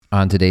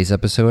On today's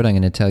episode, I'm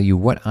going to tell you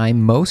what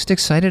I'm most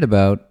excited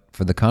about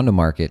for the condo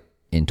market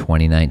in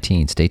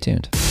 2019. Stay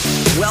tuned.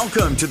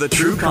 Welcome to the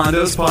True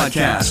Condos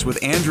Podcast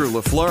with Andrew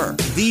LaFleur,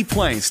 the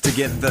place to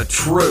get the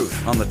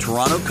truth on the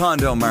Toronto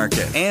condo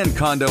market and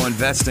condo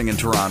investing in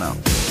Toronto.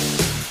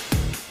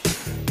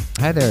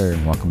 Hi there,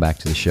 and welcome back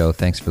to the show.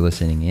 Thanks for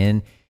listening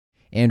in.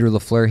 Andrew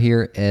LaFleur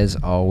here, as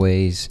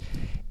always,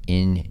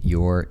 in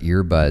your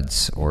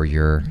earbuds or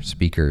your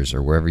speakers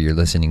or wherever you're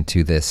listening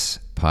to this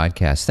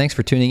podcast. Thanks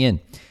for tuning in.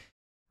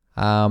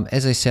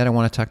 As I said, I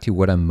want to talk to you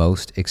what I'm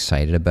most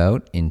excited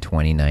about in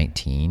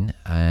 2019.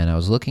 And I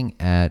was looking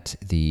at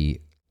the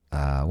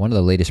one of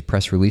the latest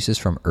press releases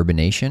from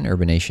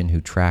Urbanation,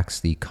 who tracks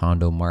the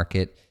condo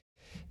market.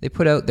 They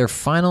put out their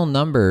final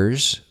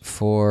numbers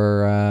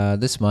for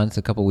this month.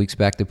 A couple weeks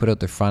back, they put out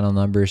their final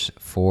numbers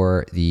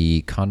for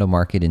the condo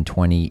market in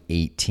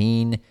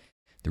 2018.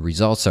 The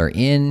results are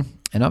in,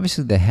 and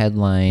obviously the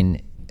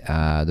headline,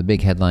 the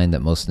big headline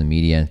that most of the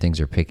media and things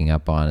are picking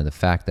up on, and the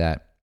fact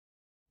that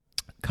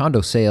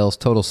condo sales,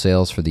 total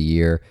sales for the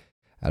year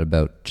at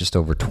about just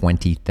over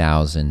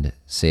 20,000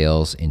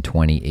 sales in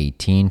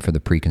 2018 for the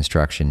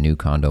pre-construction new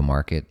condo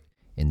market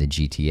in the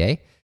GTA.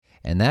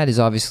 And that is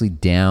obviously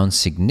down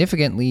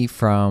significantly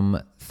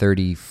from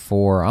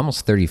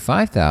almost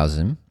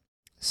 35,000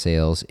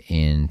 sales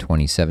in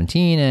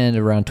 2017 and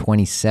around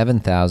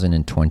 27,000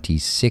 in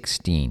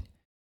 2016.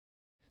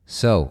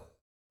 So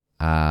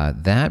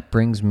that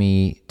brings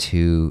me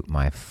to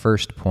my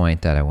first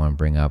point that I want to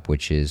bring up,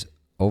 which is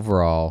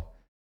overall,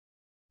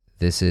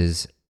 this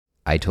is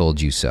I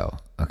told you so.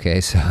 Okay,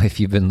 so if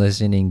you've been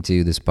listening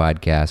to this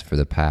podcast for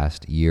the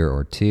past year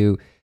or two,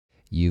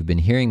 you've been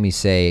hearing me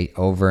say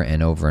over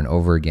and over and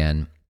over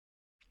again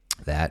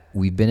that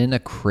we've been in a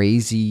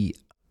crazy,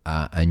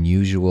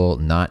 unusual,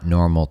 not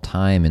normal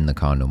time in the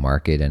condo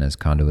market. And as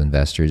condo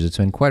investors, it's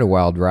been quite a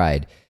wild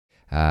ride.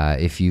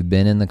 If you've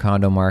been in the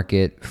condo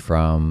market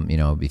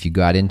if you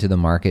got into the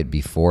market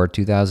before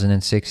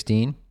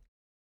 2016,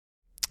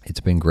 it's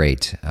been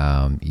great.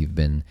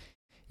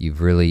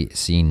 You've really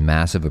seen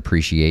massive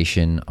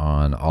appreciation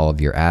on all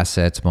of your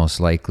assets, most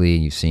likely.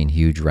 You've seen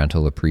huge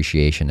rental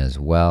appreciation as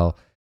well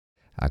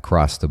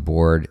across the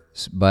board.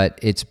 But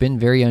it's been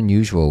very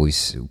unusual.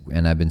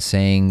 And I've been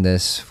saying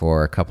this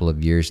for a couple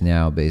of years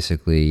now.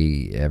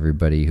 Basically,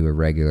 everybody who a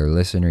regular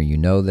listener, you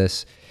know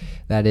this.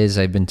 That is,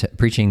 I've been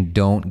preaching,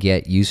 don't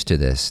get used to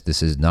this.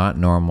 This is not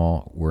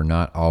normal. We're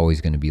not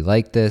always going to be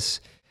like this.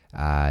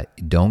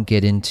 Don't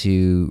get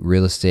into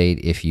real estate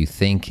if you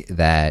think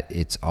that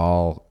it's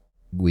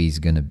always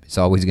going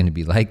to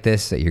be like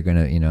this, that you're going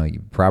to,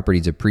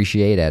 properties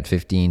appreciate at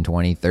 15,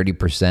 20,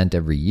 30%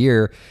 every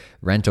year.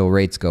 Rental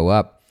rates go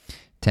up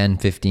 10,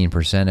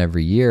 15%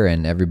 every year,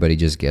 and everybody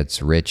just gets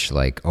rich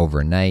like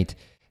overnight.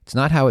 It's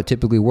not how it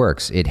typically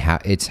works.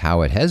 It's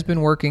how it has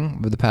been working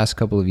over the past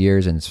couple of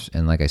years,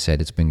 and like I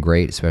said, it's been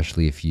great,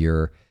 especially if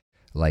you're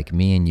like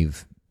me and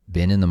you've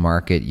been in the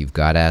market, you've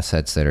got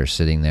assets that are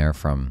sitting there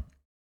from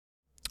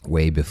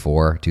way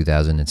before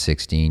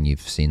 2016.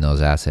 You've seen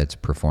those assets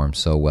perform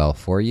so well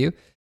for you.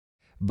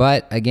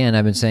 But again,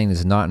 I've been saying this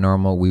is not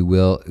normal.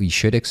 We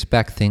should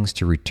expect things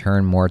to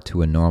return more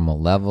to a normal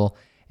level,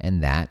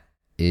 and that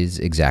is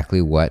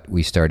exactly what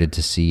we started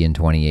to see in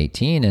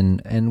 2018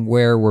 and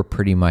where we're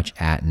pretty much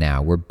at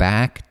now. We're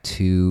back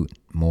to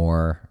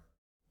more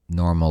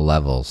normal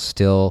levels.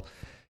 Still,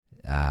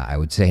 I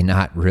would say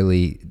not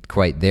really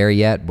quite there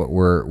yet, but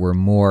we're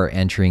more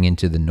entering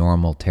into the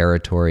normal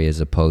territory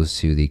as opposed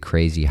to the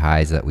crazy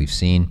highs that we've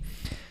seen.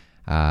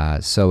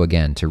 So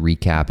again, to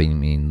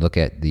recap, look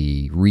at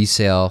the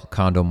resale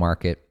condo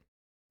market.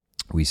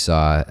 We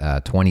saw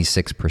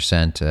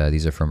 26%,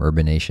 these are from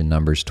Urbanation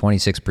numbers,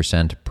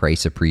 26%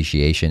 price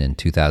appreciation in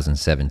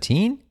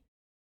 2017.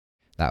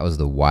 That was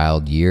the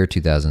wild year,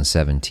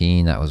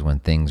 2017. That was when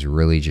things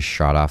really just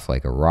shot off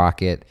like a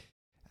rocket.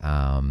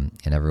 And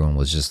everyone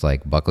was just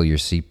like, buckle your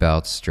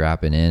seatbelts,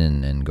 strapping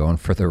in and going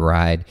for the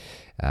ride.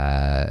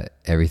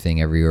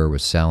 Everything everywhere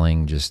was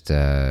selling.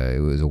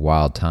 It was a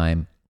wild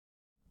time.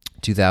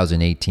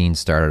 2018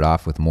 started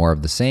off with more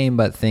of the same,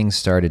 but things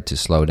started to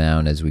slow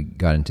down as we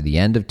got into the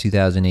end of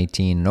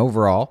 2018. And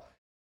overall,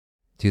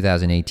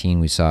 2018,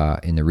 we saw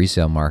in the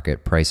resale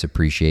market price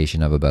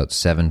appreciation of about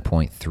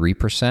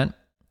 7.3%.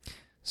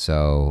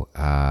 So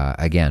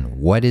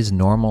again, what is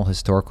normal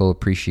historical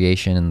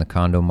appreciation in the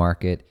condo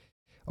market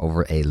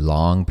over a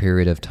long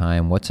period of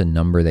time? What's a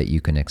number that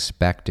you can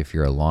expect if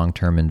you're a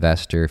long-term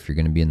investor, if you're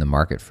going to be in the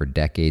market for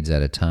decades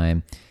at a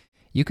time?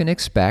 You can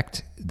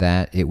expect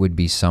that it would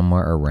be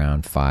somewhere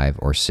around 5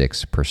 or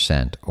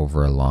 6%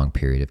 over a long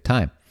period of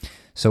time.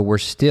 So we're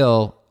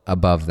still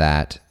above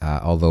that,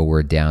 although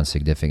we're down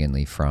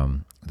significantly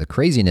from the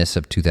craziness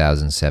of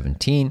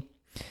 2017.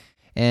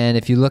 And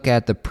if you look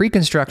at the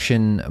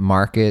pre-construction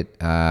market,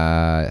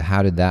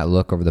 how did that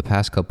look over the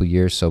past couple of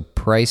years? So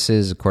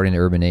prices, according to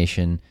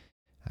Urbanation,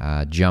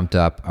 jumped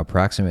up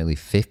approximately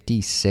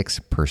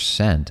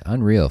 56%.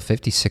 Unreal,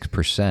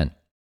 56%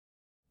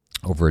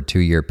 over a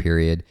 2-year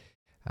period.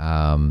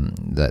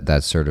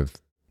 That's sort of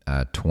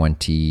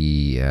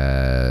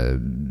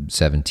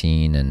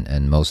 2017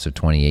 and most of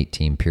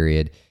 2018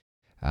 period.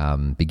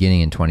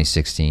 Beginning in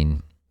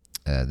 2016,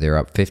 they're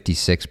up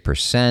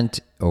 56%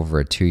 over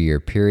a 2-year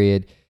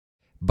period.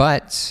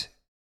 But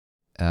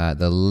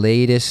the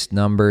latest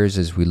numbers,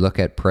 as we look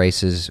at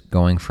prices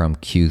going from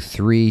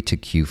Q3 to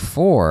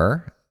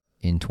Q4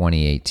 in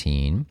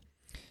 2018,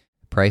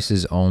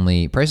 prices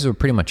were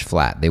pretty much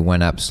flat. They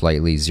went up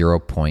slightly,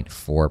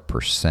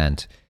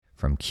 0.4%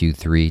 from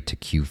Q3 to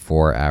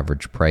Q4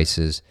 average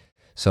prices.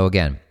 So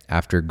again,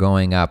 after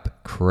going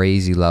up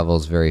crazy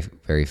levels very,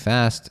 very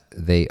fast,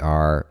 they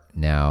are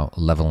now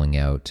leveling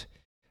out.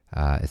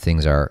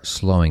 Things are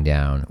slowing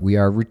down. We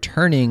are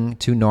returning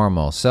to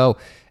normal. So,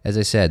 as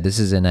I said, this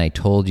is an I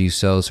told you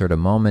so sort of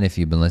moment. If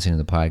you've been listening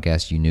to the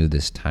podcast, you knew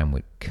this time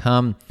would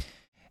come.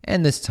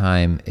 And this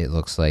time, it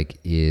looks like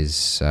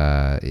is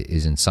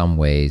in some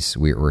ways,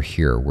 we're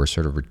here. We're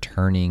sort of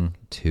returning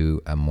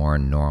to a more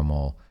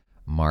normal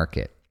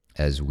market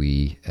as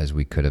we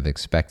could have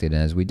expected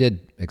and as we did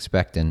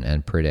expect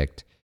and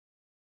predict.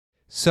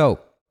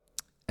 So,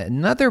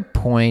 another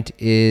point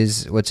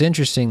is what's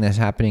interesting that's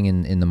happening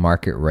in the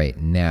market right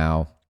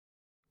now.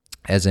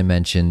 As I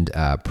mentioned,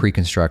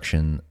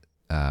 pre-construction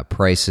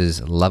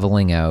prices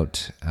leveling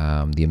out,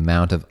 the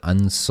amount of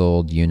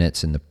unsold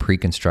units in the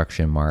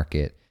pre-construction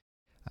market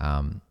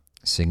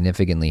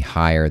significantly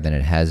higher than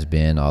it has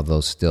been, although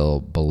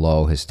still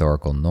below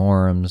historical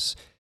norms.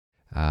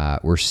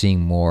 We're seeing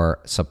more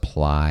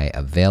supply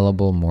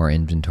available, more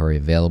inventory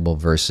available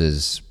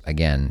versus,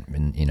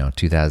 again, in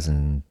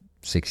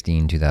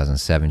 2016,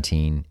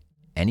 2017,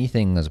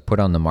 anything that's put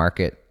on the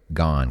market,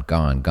 gone,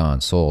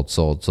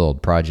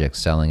 sold, projects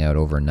selling out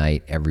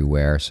overnight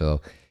everywhere.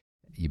 So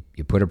you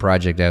put a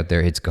project out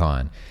there, it's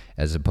gone.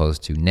 As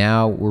opposed to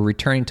now, we're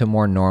returning to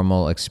more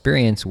normal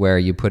experience where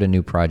you put a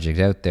new project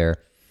out there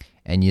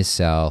and you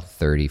sell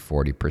 30,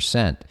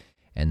 40%.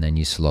 And then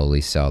you slowly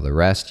sell the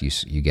rest.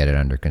 You get it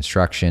under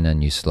construction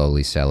and you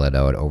slowly sell it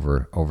out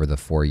over the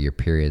 4-year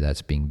period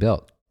that's being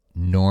built.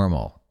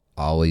 Normal.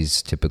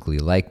 Always typically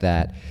like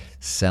that.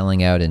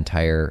 Selling out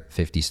entire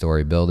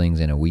 50-story buildings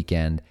in a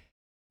weekend,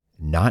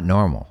 not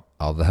normal.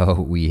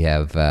 Although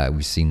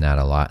we've seen that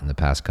a lot in the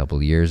past couple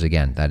of years.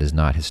 Again, that is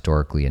not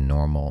historically a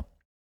normal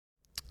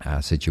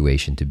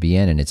situation to be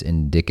in, and it's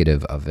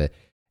indicative of an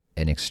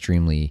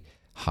extremely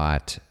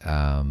hot,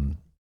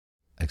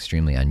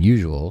 extremely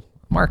unusual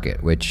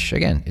market. Which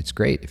again, it's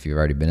great if you've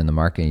already been in the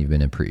market and you've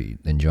been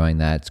enjoying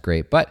that. It's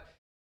great, but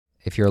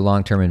if you're a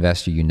long-term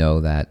investor, you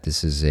know that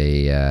this is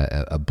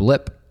a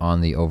blip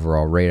on the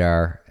overall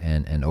radar,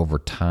 and over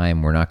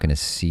time, we're not going to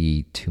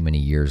see too many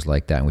years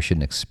like that, and we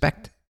shouldn't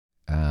expect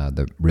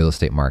the real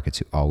estate market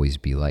to always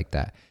be like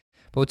that.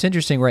 But what's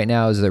interesting right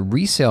now is the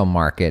resale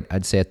market.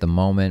 I'd say at the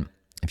moment,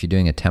 if you're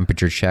doing a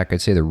temperature check,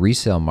 I'd say the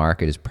resale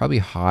market is probably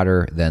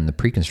hotter than the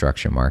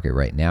pre-construction market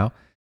right now.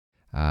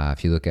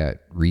 If you look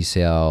at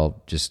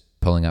resale, just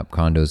pulling up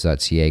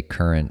condos.ca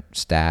current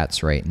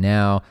stats right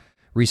now,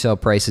 resale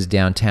prices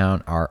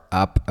downtown are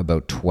up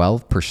about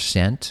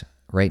 12%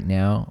 right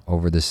now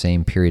over the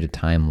same period of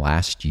time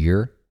last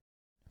year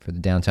for the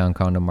downtown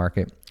condo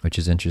market, which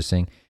is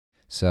interesting.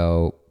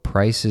 So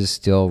prices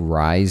still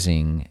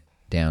rising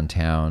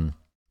downtown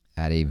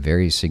at a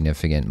very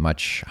significant,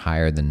 much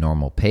higher than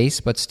normal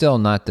pace, but still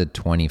not the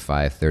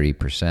 25,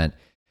 30%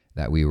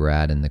 that we were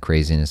at in the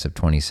craziness of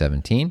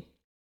 2017.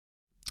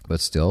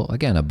 But still,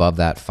 again, above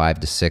that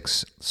 5 to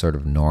 6 sort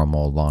of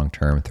normal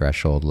long-term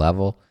threshold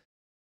level.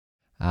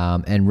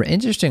 And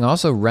interesting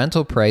also,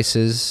 rental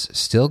prices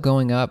still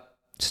going up,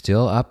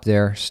 still up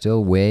there,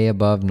 still way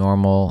above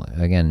normal.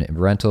 Again,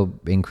 rental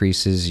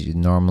increases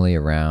normally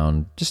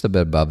around just a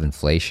bit above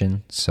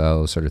inflation.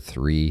 So sort of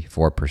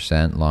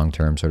 3-4%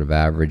 long-term sort of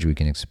average we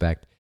can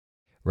expect.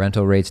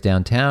 Rental rates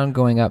downtown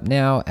going up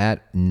now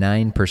at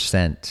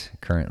 9%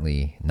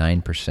 currently,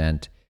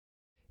 9%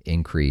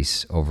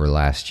 increase over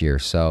last year.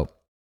 So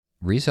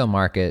resale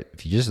market,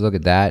 if you just look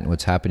at that and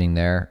what's happening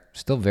there,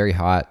 still very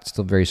hot,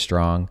 still very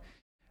strong.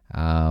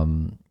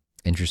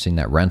 Interesting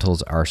that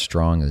rentals are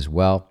strong as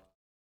well.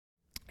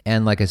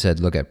 And like I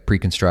said, look at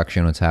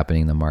pre-construction, what's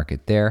happening in the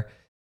market there.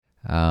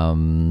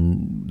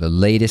 The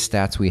latest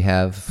stats we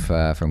have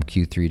from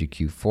Q3 to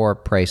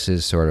Q4,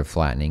 prices sort of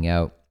flattening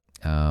out.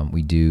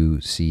 We do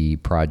see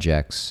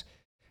projects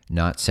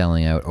not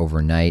selling out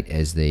overnight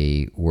as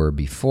they were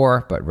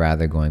before, but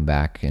rather going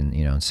back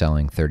and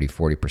selling 30,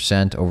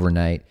 40%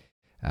 overnight,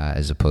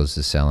 as opposed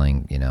to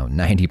selling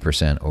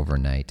 90%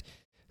 overnight.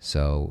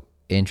 So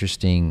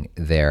interesting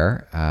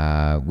there.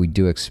 We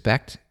do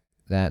expect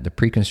that the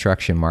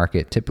pre-construction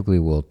market typically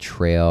will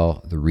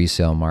trail the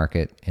resale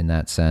market in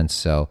that sense.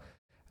 So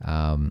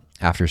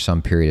after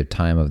some period of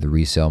time of the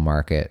resale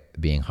market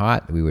being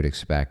hot, we would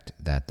expect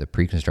that the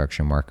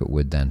pre-construction market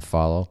would then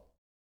follow.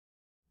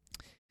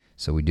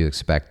 So we do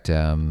expect,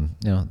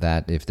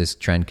 that if this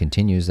trend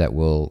continues, that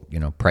will,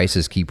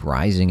 prices keep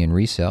rising in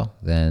resale,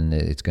 then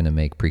it's going to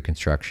make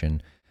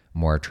pre-construction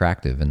more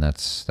attractive, and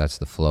that's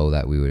the flow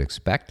that we would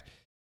expect.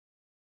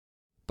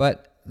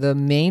 But the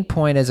main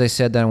point, as I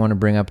said, that I want to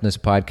bring up in this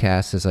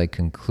podcast as I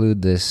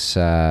conclude this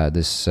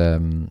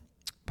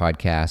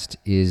podcast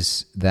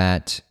is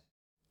that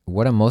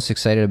what I'm most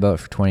excited about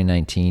for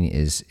 2019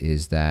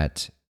 is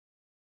that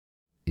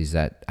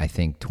I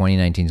think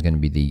 2019 is going to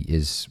be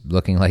is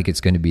looking like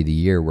it's going to be the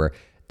year where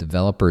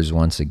condo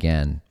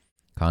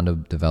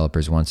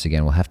developers once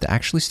again will have to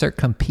actually start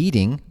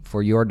competing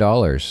for your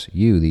dollars.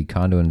 You, the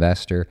condo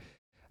investor,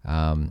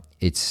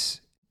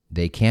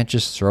 they can't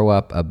just throw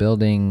up a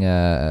building,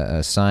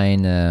 a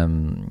sign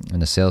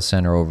in a sales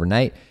center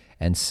overnight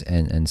and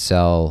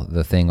sell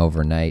the thing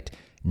overnight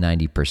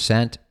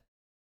 90%.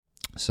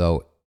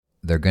 So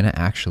they're going to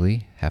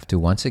actually have to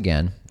once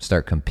again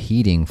start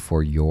competing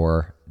for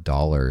your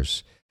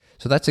dollars.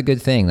 So that's a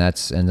good thing.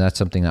 That's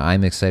something that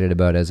I'm excited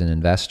about as an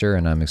investor,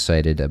 and I'm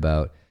excited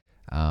about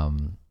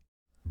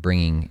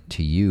bringing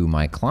to you,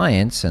 my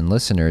clients and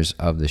listeners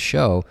of the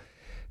show,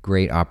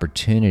 great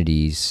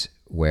opportunities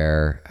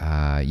where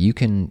you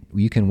can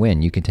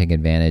win. You can take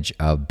advantage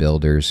of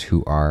builders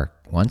who are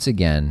once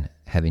again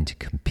having to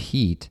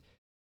compete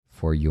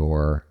for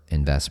your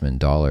investment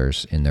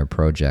dollars in their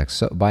projects.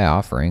 So by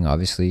offering,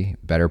 obviously,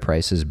 better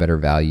prices, better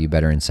value,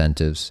 better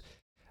incentives.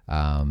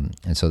 And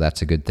so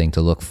that's a good thing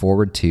to look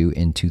forward to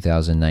in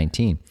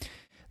 2019.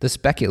 The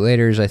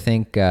speculators, I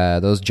think,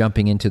 those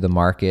jumping into the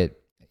market,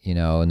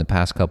 in the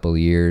past couple of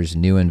years,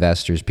 new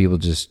investors, people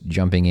just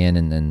jumping in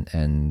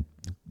and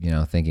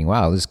thinking,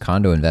 wow, this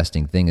condo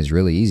investing thing is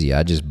really easy.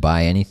 I just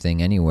buy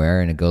anything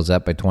anywhere and it goes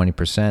up by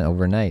 20%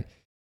 overnight.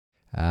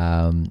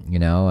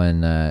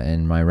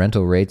 And my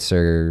rental rates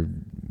are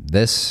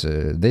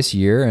this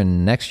year,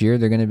 and next year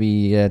they're going to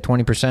be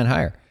 20%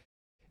 higher.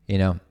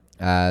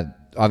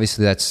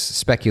 Obviously that's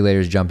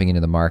speculators jumping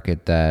into the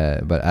market,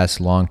 but us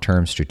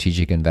long-term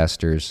strategic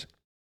investors,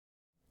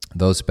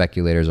 those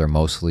speculators are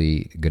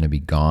mostly going to be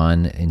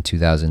gone in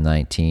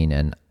 2019,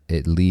 and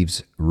it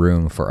leaves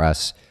room for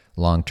us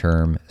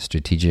long-term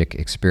strategic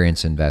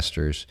experienced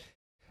investors,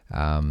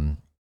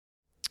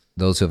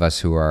 those of us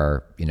who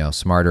are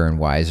smarter and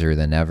wiser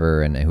than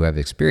ever and who have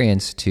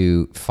experience,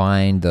 to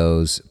find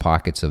those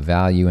pockets of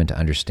value and to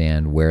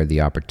understand where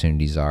the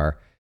opportunities are,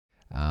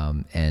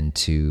 and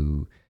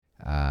to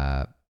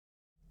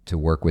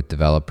work with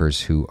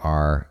developers who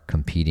are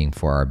competing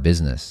for our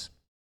business.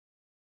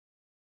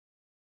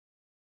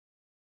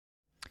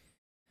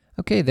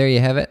 Okay, there you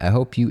have it. I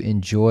hope you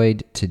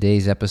enjoyed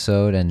today's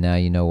episode, and now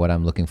you know what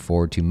I'm looking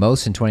forward to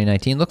most in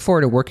 2019. Look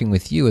forward to working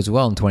with you as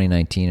well in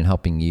 2019 and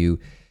helping you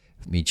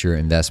meet your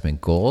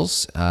investment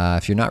goals.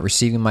 If you're not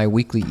receiving my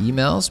weekly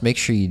emails, make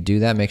sure you do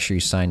that. Make sure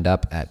you signed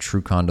up at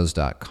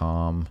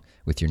truecondos.com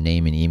with your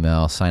name and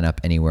email. Sign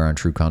up anywhere on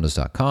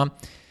truecondos.com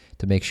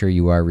to make sure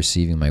you are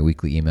receiving my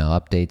weekly email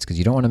updates, because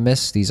you don't want to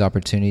miss these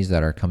opportunities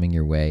that are coming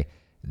your way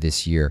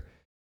this year.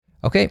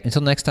 Okay,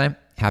 until next time,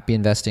 happy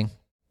investing.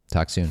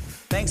 Talk soon.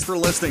 Thanks for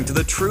listening to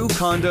the True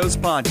Condos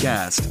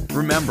Podcast.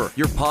 Remember,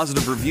 your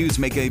positive reviews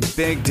make a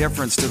big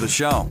difference to the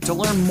show. To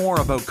learn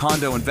more about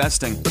condo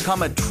investing,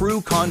 become a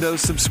True Condos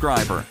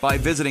subscriber by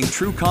visiting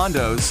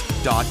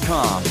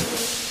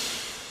truecondos.com.